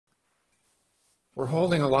We're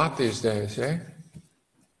holding a lot these days, eh?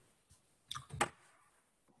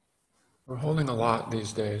 We're holding a lot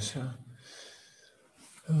these days.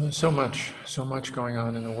 So much going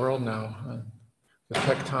on in the world now. The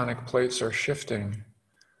tectonic plates are shifting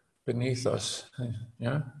beneath us.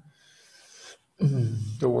 Yeah,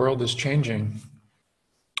 the world is changing.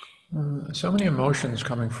 So many emotions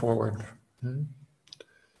coming forward.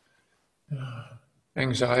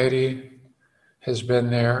 Anxiety has been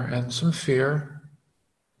there, and some fear.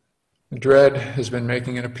 Dread has been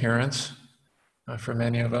making an appearance for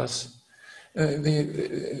many of us.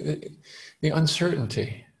 The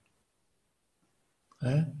uncertainty.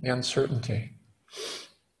 The uncertainty.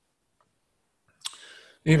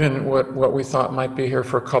 Even what we thought might be here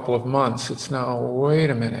for a couple of months, it's now, wait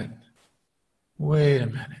a minute.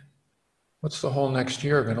 What's the whole next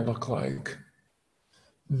year going to look like?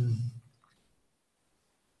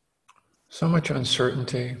 So much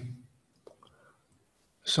uncertainty,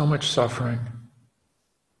 so much suffering.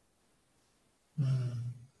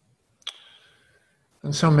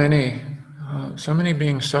 And so many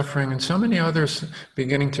beings suffering, and so many others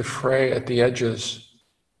beginning to fray at the edges.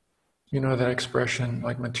 You know that expression,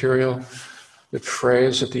 like material that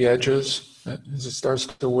frays at the edges as it starts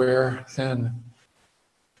to wear thin.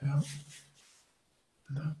 Yeah.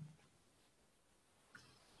 No.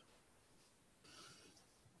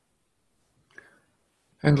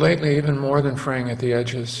 And lately, even more than fraying at the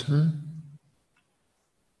edges,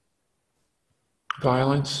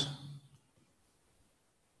 violence,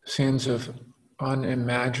 scenes of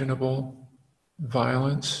unimaginable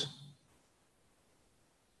violence.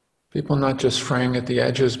 People not just fraying at the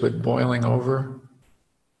edges, but boiling over.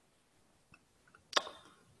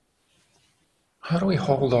 How do we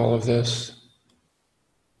hold all of this?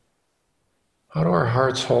 How do our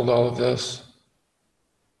hearts hold all of this?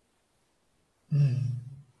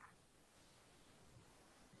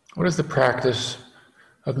 What does the practice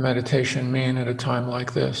of meditation mean at a time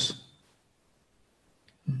like this?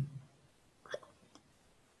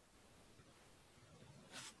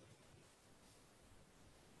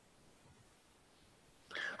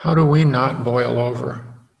 How do we not boil over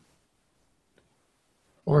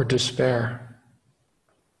or despair?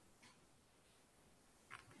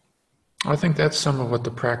 I think that's some of what the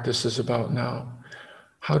practice is about now.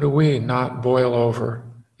 How do we not boil over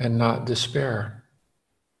and not despair,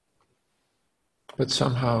 but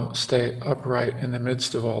somehow stay upright in the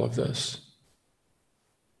midst of all of this?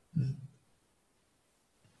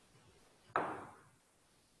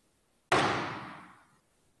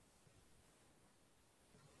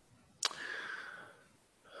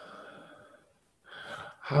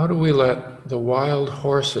 How do we let the wild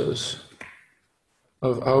horses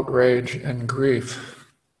of outrage and grief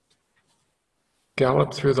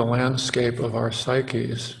gallop through the landscape of our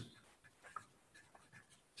psyches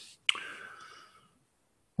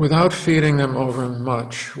without feeding them over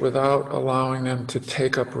much, without allowing them to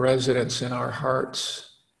take up residence in our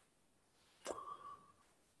hearts,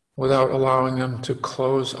 without allowing them to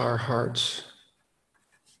close our hearts,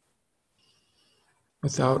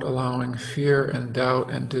 without allowing fear and doubt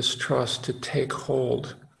and distrust to take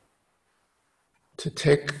hold, to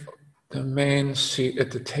take the main seat at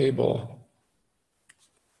the table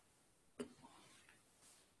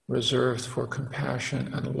reserved for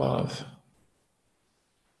compassion and love.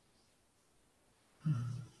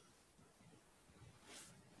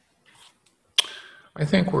 I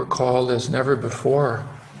think we're called as never before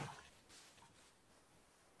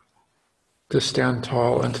to stand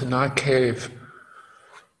tall and to not cave,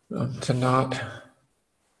 to not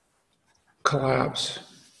collapse,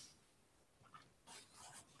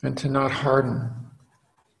 and to not harden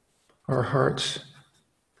our hearts,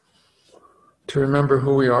 to remember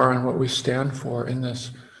who we are and what we stand for in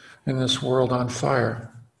this world on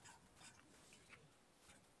fire.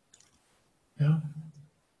 Yeah.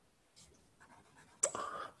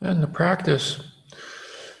 And the practice,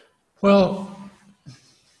 well,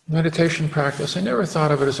 meditation practice, I never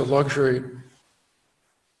thought of it as a luxury,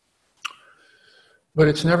 but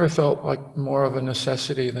it's never felt like more of a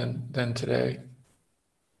necessity than today.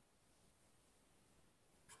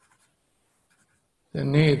 The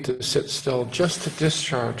need to sit still, just to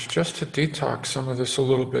discharge, just to detox some of this a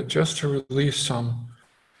little bit, just to release some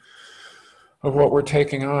of what we're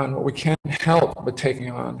taking on, what we can't help but taking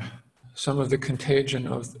on, some of the contagion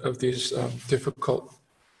of these difficult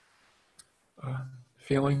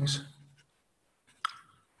feelings.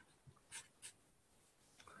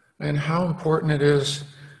 And how important it is,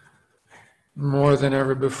 more than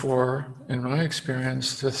ever before, in my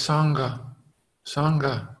experience, the Sangha.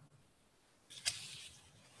 Sangha.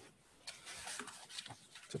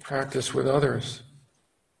 to practice with others.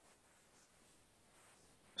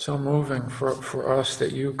 So moving for us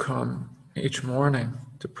that you come each morning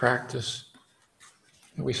to practice.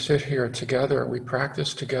 We sit here together, we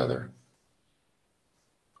practice together,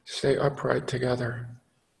 stay upright together.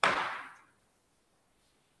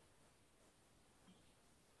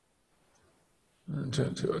 And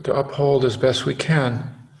to uphold as best we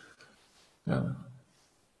can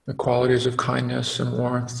the qualities of kindness and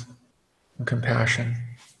warmth and compassion.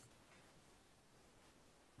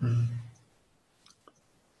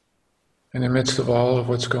 In the midst of all of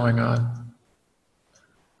what's going on,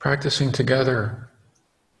 practicing together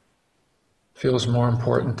feels more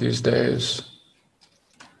important these days.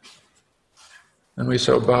 And we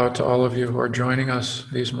so bow to all of you who are joining us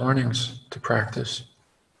these mornings to practice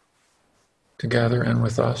together and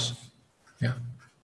with us. Yeah.